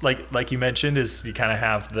series, like you mentioned? Is you kind of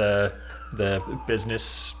have the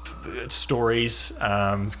business stories,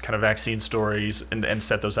 kind of vaccine stories, and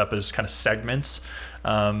set those up as kind of segments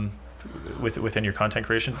within your content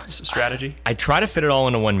creation strategy? I try to fit it all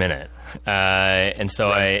into 1 minute, and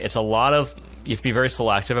so it's a lot of. You have to be very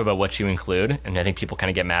selective about what you include, and I think people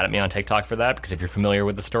kind of get mad at me on TikTok for that, because if you're familiar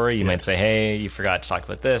with the story, you might say, hey, you forgot to talk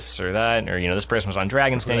about this or that, or this person was on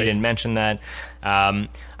Dragon's Den, you didn't mention that.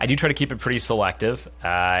 I do try to keep it pretty selective,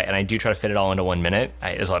 and I do try to fit it all into 1 minute.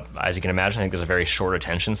 As you can imagine, I think there's a very short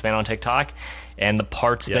attention span on TikTok, and the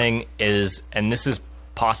parts thing is, and this is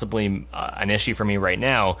possibly an issue for me right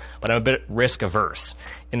now, but I'm a bit risk averse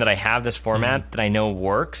in that I have this format that I know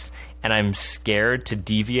works, and I'm scared to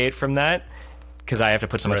deviate from that, because I have to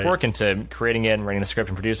put so much work into creating it and writing the script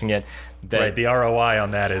and producing it. That the ROI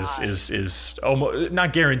on that is almost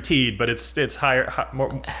not guaranteed, but it's higher,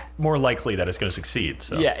 more likely that it's going to succeed.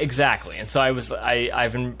 So. Yeah, exactly. And so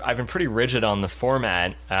I've been pretty rigid on the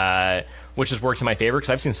format, which has worked in my favor, because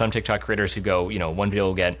I've seen some TikTok creators who go, one video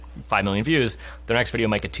will get 5 million views, their next video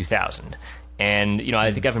might get 2,000. And,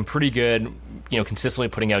 I think I've been pretty good, consistently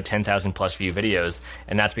putting out 10,000 plus view videos,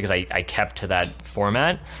 and that's because I kept to that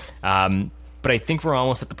format. But I think we're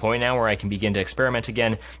almost at the point now where I can begin to experiment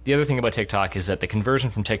again. The other thing about TikTok is that the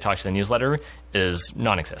conversion from TikTok to the newsletter is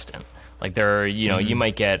non-existent. Like you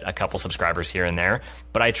might get a couple subscribers here and there,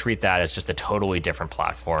 but I treat that as just a totally different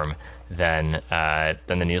platform than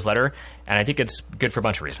the newsletter. And I think it's good for a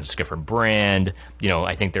bunch of reasons. It's good for brand.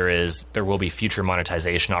 I think there will be future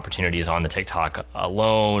monetization opportunities on the TikTok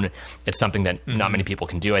alone. It's something that not many people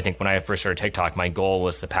can do. I think when I first started TikTok, my goal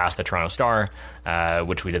was to pass the Toronto Star,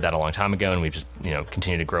 which we did that a long time ago, and we've just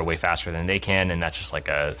continue to grow way faster than they can. And that's just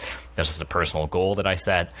a personal goal that I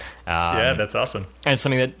set. Yeah, that's awesome. And it's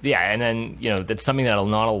something that that's something that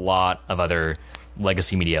not a lot of other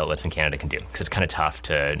legacy media outlets in Canada can do, because it's kind of tough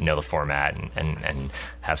to know the format and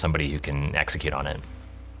have somebody who can execute on it.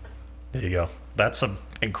 There you go. That's some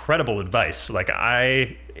incredible advice. Like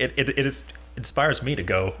it inspires me to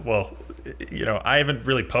go, well, I haven't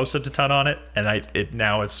really posted a ton on it, and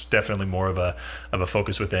now it's definitely more of a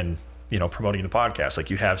focus within promoting the podcast. Like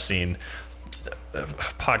you have seen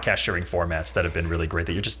podcast sharing formats that have been really great,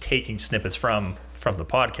 that you're just taking snippets from the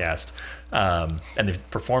podcast, and they've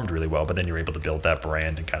performed really well, but then you're able to build that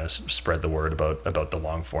brand and kind of spread the word about the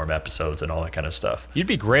long form episodes and all that kind of stuff. You'd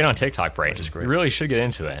be great on TikTok, Bright. Which is great. You really should get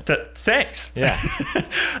into it. Thanks. Yeah.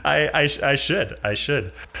 I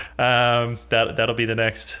should. That'll be the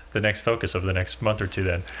next focus over the next month or two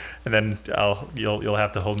then. And then you'll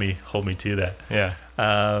have to hold me to that.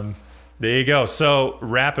 Yeah. There you go. So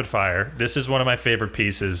rapid fire. This is one of my favorite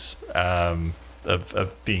pieces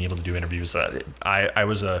of being able to do interviews. I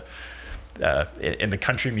was in the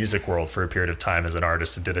country music world for a period of time as an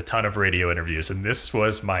artist and did a ton of radio interviews. And this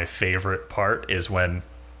was my favorite part, is when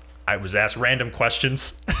I was asked random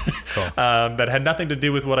questions cool. That had nothing to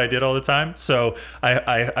do with what I did all the time. So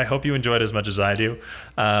I hope you enjoyed as much as I do.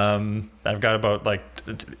 I've got about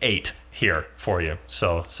 8 here for you.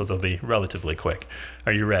 So they'll be relatively quick.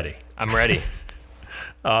 Are you ready? I'm ready.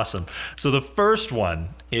 Awesome. So the first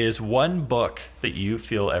one is one book that you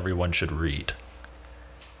feel everyone should read.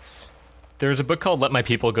 There's a book called Let My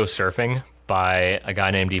People Go Surfing by a guy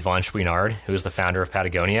named Yvon Chouinard, who is the founder of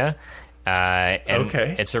Patagonia.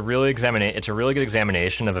 It's a really good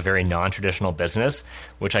examination of a very non-traditional business,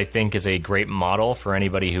 which I think is a great model for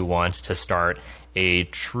anybody who wants to start a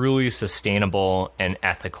truly sustainable and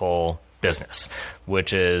ethical business,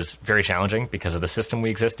 which is very challenging because of the system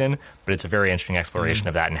we exist in, but it's a very interesting exploration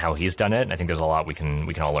of that and how he's done it, and I think there's a lot we can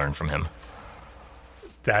all learn from him.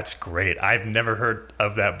 That's great. I've never heard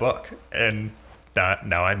of that book, and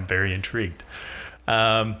now I'm very intrigued.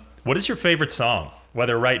 What is your favorite song,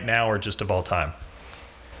 whether right now or just of all time?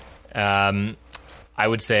 I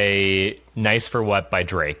would say "Nice for What" by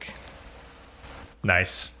Drake.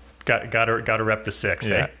 Nice. Got to rep the 6,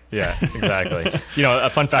 Yeah, eh? yeah, exactly. A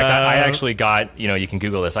fun fact, I actually got, you can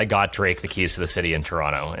Google this, I got Drake the keys to the city in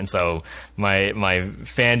Toronto. And so my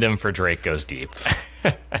fandom for Drake goes deep.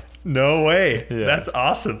 No way. Yeah. That's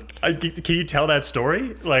awesome. Can you tell that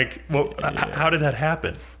story? Like, how did that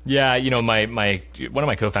happen? Yeah, my one of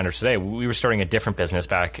my co-founders today, we were starting a different business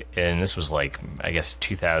back in, this was like, I guess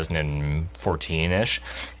 2014-ish,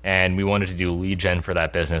 and we wanted to do lead gen for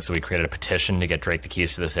that business, so we created a petition to get Drake the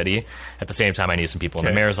keys to the city. At the same time, I knew some people in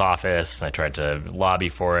the mayor's office, and I tried to lobby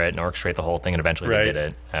for it and orchestrate the whole thing, and eventually they did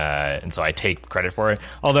it. And so I take credit for it,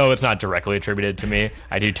 although it's not directly attributed to me.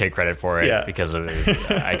 I do take credit for it because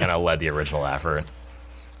I kind of led the original effort.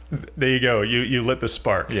 There you go. You lit the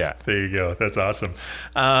spark. Yeah. There you go. That's awesome.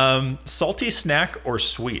 Salty snack or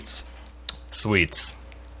sweets? Sweets.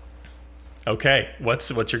 Okay.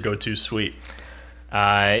 What's your go-to sweet?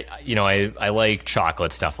 I like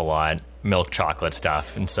chocolate stuff a lot, milk chocolate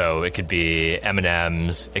stuff, and so it could be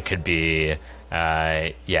M&Ms. It could be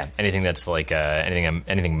anything that's like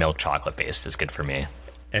anything milk chocolate based is good for me.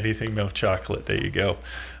 Anything milk chocolate. There you go.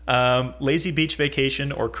 Lazy beach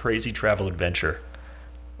vacation or crazy travel adventure?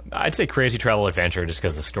 I'd say crazy travel adventure just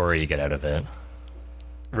because the story you get out of it.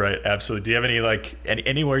 Right, absolutely. Do you have any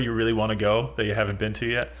anywhere you really want to go that you haven't been to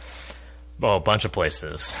yet? Oh, a bunch of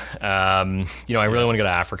places. I really want to go to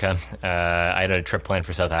Africa. I had a trip planned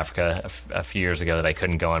for South Africa a few years ago that I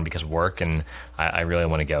couldn't go on because of work, and I really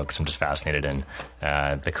want to go because I'm just fascinated in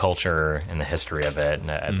the culture and the history of it, and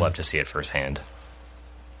I'd love to see it firsthand.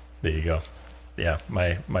 There you go. Yeah,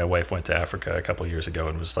 my wife went to Africa a couple of years ago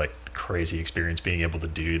and was like crazy experience being able to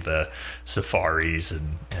do the safaris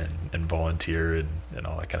and volunteer and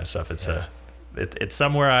all that kind of stuff. It's it's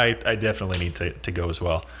somewhere I definitely need to go as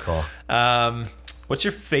well. Cool. What's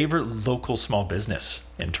your favorite local small business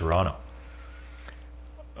in Toronto?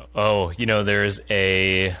 Oh, there's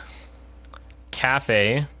a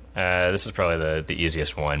cafe. This is probably the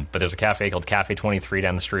easiest one, but there's a cafe called Cafe 23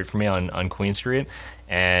 down the street from me on Queen Street,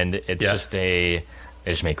 and it's they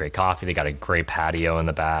just make great coffee. They got a great patio in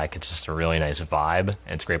the back. It's just a really nice vibe, and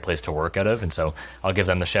it's a great place to work out of. And so I'll give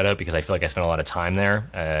them the shout out because I feel like I spent a lot of time there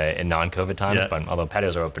in non-COVID times. But although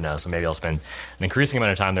patios are open now, so maybe I'll spend an increasing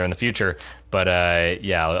amount of time there in the future. But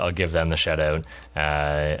I'll give them the shout out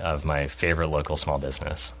of my favorite local small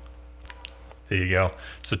business. There you go.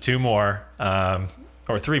 So 2 more. Or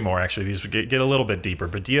 3 more, actually. These would get a little bit deeper.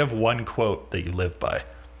 But do you have one quote that you live by?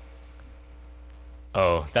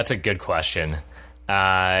 Oh, that's a good question.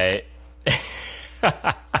 I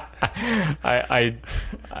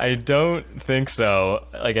don't think so.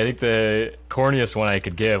 Like, I think the corniest one I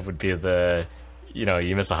could give would be you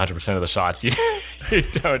miss 100% of the shots you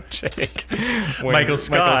don't take. Michael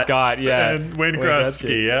Scott, yeah. And Wayne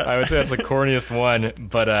Gretzky, yeah. I would say that's the corniest one,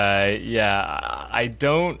 but I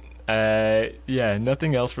don't.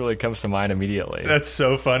 Nothing else really comes to mind immediately. That's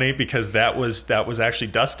so funny because that was actually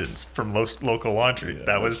Dustin's from Local Laundry. Yeah,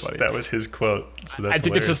 that was his quote. So that's I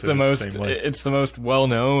think it's just the most well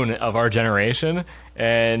known of our generation,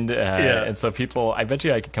 and so people. I bet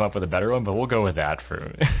you I could come up with a better one, but we'll go with that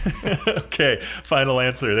for. Okay, final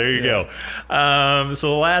answer. There you go.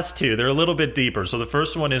 So the last 2, they're a little bit deeper. So the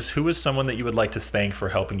first one is, who is someone that you would like to thank for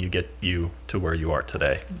helping you get you to where you are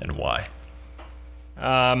today, and why?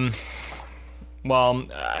 Well,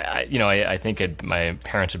 I think my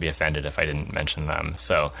parents would be offended if I didn't mention them.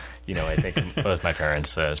 So, I think both my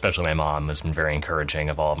parents, especially my mom, has been very encouraging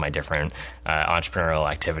of all of my different entrepreneurial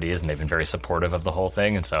activities, and they've been very supportive of the whole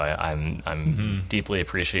thing. And so I'm deeply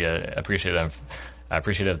appreciative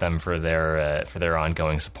of them for their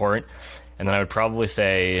ongoing support. And then I would probably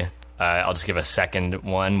say I'll just give a second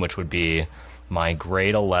one, which would be my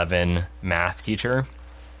grade 11 math teacher,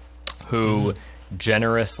 who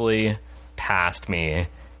generously passed me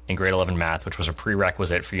in grade 11 math, which was a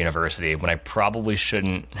prerequisite for university, when I probably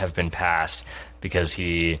shouldn't have been passed because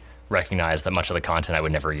he recognized that much of the content I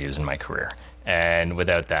would never use in my career. And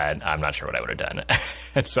without that, I'm not sure what I would have done.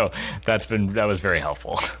 And so that was very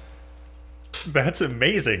helpful. That's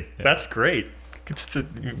amazing. Yeah. That's great.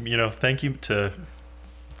 Thank you to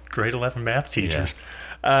grade 11 math teachers. Yeah.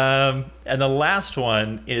 And the last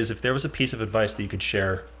one is, if there was a piece of advice that you could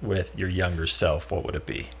share with your younger self, what would it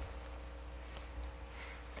be?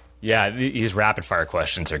 Yeah, these rapid fire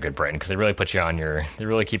questions are good, Brighton, because they really keep you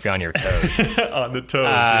on your toes. On the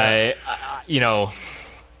toes.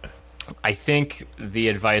 I think the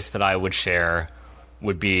advice that I would share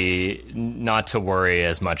would be not to worry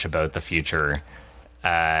as much about the future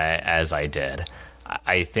as I did.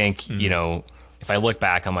 I think, you know, if I look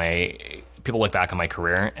back on people look back on my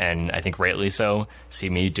career, and I think rightly so, see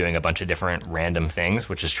me doing a bunch of different random things,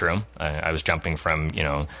 which is true. I was jumping from, you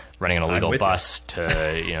know, running an illegal bus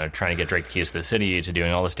to, you know, trying to get Drake the keys to the city, to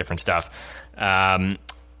doing all this different stuff.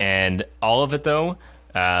 And all of it, though,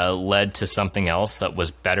 led to something else that was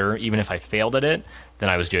better, even if I failed at it, than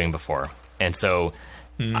I was doing before. And so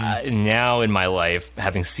now in my life,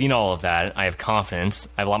 having seen all of that, I have confidence.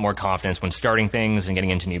 I have a lot more confidence when starting things and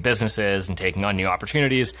getting into new businesses and taking on new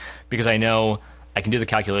opportunities, because I know I can do the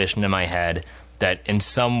calculation in my head that in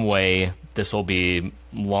some way this will be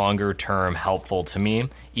longer term helpful to me,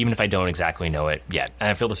 even if I don't exactly know it yet. And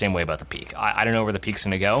I feel the same way about the Peak. I don't know where the Peak's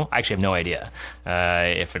going to go. I actually have no idea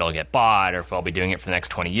if it'll get bought or if I'll be doing it for the next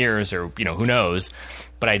 20 years or, you know, who knows.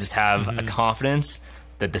 But I just have a confidence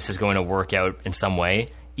that this is going to work out in some way,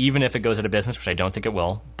 even if it goes out of business, which I don't think it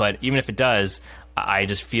will. But even if it does, I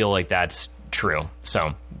just feel like that's true.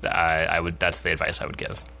 So that's the advice I would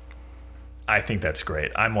give. I think that's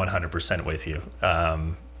great. I'm 100% with you.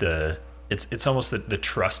 It's almost the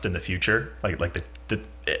trust in the future, like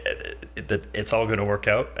it's all going to work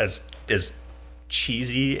out. As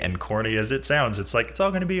cheesy and corny as it sounds, it's like it's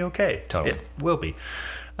all going to be okay. Totally. It will be.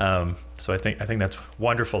 So I think that's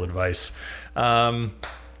wonderful advice.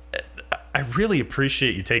 I really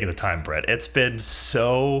appreciate you taking the time, Brett. It's been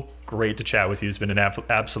so great to chat with you. It's been an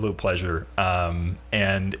absolute pleasure.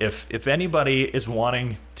 And if anybody is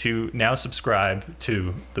wanting to now subscribe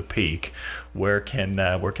to The Peak, where can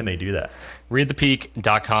they do that?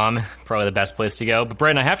 Readthepeak.com, probably the best place to go. But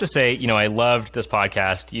Brent, I have to say, you know, I loved this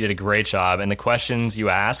podcast. You did a great job, and the questions you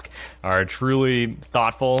ask are truly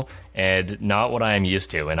thoughtful and not what I am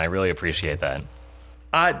used to, and I really appreciate that.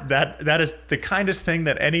 That is the kindest thing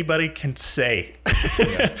that anybody can say to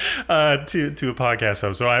a podcast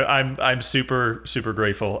host. So I'm super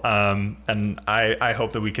grateful. And I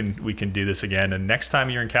hope that we can do this again. And next time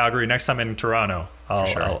you're in Calgary, next time in Toronto,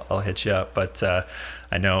 I'll hit you up. But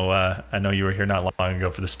I know you were here not long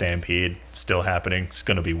ago for the Stampede. It's still happening. It's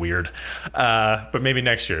going to be weird. But maybe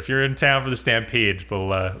next year, if you're in town for the Stampede,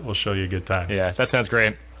 we'll show you a good time. Yeah, that sounds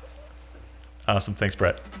great. Awesome. Thanks,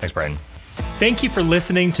 Brett. Thanks, Brian. Thank you for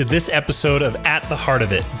listening to this episode of At the Heart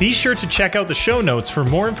of It. Be sure to check out the show notes for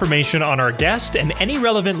more information on our guest and any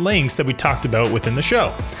relevant links that we talked about within the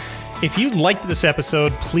show. If you liked this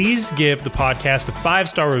episode, please give the podcast a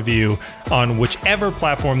 5-star review on whichever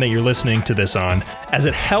platform that you're listening to this on, as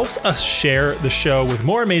it helps us share the show with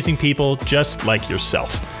more amazing people just like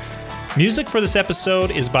yourself. Music for this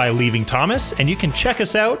episode is by Leaving Thomas, and you can check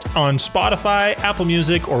us out on Spotify, Apple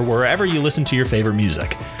Music, or wherever you listen to your favorite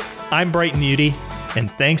music. I'm Brighton Udy, and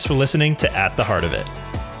thanks for listening to At the Heart of It.